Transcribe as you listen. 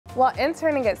While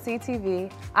interning at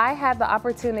CTV, I had the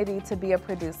opportunity to be a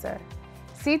producer.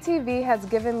 CTV has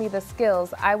given me the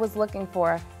skills I was looking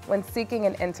for when seeking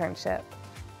an internship.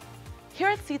 Here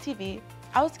at CTV,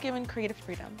 I was given creative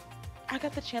freedom. I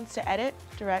got the chance to edit,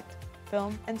 direct,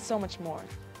 film, and so much more.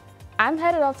 I'm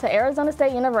headed off to Arizona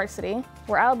State University,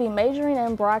 where I'll be majoring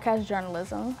in broadcast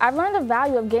journalism. I've learned the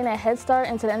value of getting a head start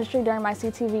into the industry during my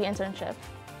CTV internship.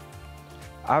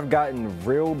 I've gotten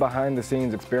real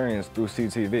behind-the-scenes experience through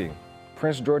CTV,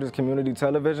 Prince George's Community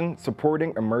Television,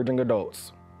 supporting emerging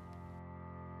adults.